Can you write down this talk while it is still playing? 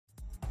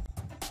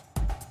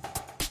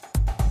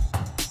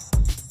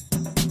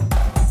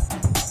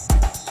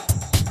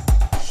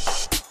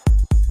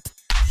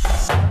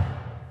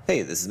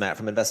Hey, this is Matt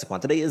from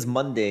InvestiQuant. Today is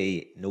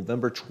Monday,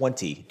 November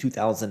 20,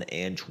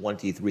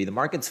 2023. The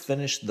markets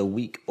finished the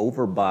week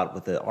overbought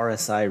with the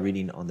RSI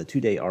reading on the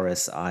two-day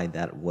RSI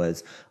that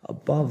was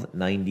above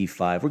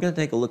 95. We're going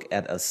to take a look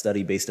at a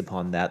study based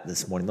upon that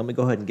this morning. Let me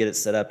go ahead and get it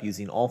set up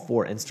using all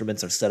four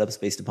instruments or setups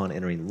based upon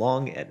entering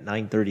long at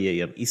 9:30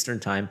 a.m. Eastern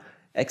Time,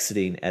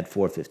 exiting at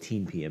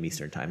 4:15 p.m.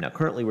 Eastern Time. Now,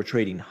 currently we're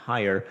trading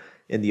higher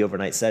in the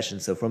overnight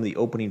session. So from the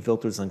opening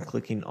filters, I'm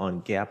clicking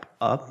on gap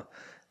up.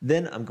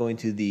 Then I'm going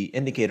to the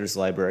indicators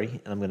library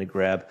and I'm going to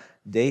grab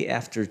day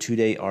after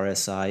two-day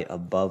RSI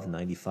above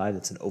 95.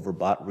 That's an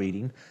overbought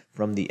reading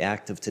from the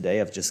active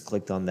today. I've just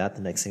clicked on that.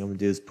 The next thing I'm going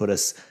to do is put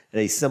us in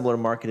a similar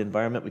market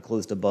environment. We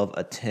closed above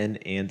a 10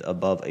 and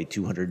above a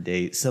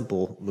 200-day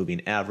simple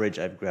moving average.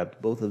 I've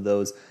grabbed both of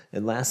those.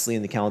 And lastly,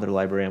 in the calendar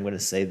library, I'm going to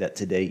say that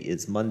today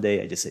is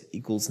Monday. I just hit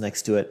equals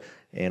next to it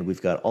and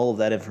we've got all of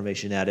that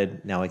information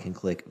added. Now I can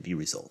click view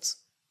results.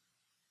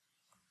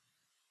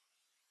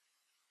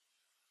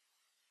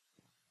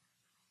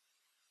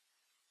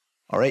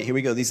 All right, here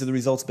we go. These are the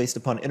results based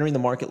upon entering the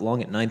market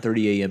long at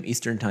 9:30 a.m.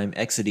 Eastern Time,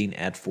 exiting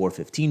at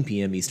 4:15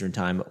 p.m. Eastern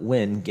Time,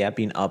 when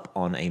gapping up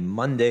on a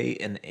Monday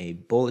in a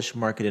bullish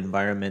market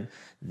environment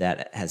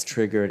that has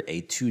triggered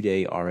a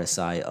two-day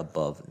RSI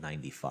above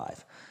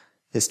 95.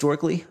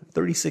 Historically,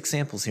 36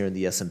 samples here in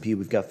the S&P.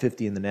 We've got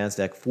 50 in the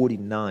NASDAQ,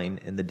 49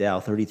 in the Dow,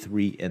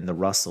 33 in the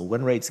Russell.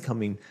 Win rates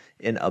coming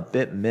in a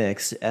bit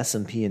mixed.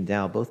 S&P and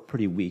Dow both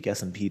pretty weak.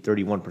 S&P,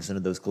 31%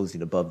 of those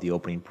closing above the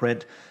opening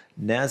print.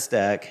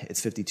 NASDAQ,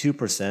 it's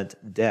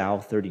 52%. Dow,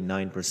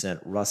 39%.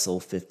 Russell,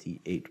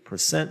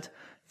 58%.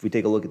 If we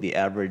take a look at the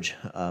average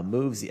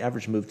moves, the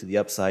average move to the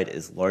upside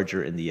is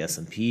larger in the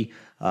S&P.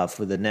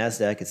 For the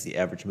NASDAQ, it's the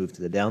average move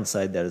to the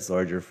downside that is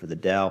larger. For the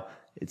Dow,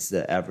 it's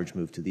the average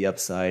move to the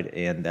upside,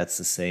 and that's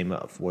the same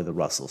for the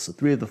Russell. So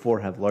three of the four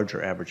have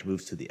larger average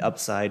moves to the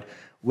upside.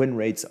 Win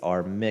rates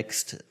are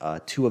mixed,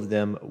 two of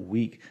them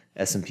weak,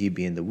 S&P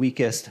being the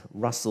weakest,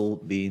 Russell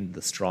being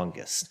the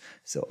strongest.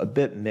 So a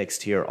bit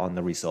mixed here on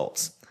the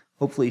results.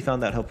 Hopefully you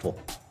found that helpful.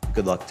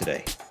 Good luck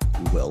today.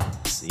 We will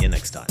see you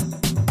next time.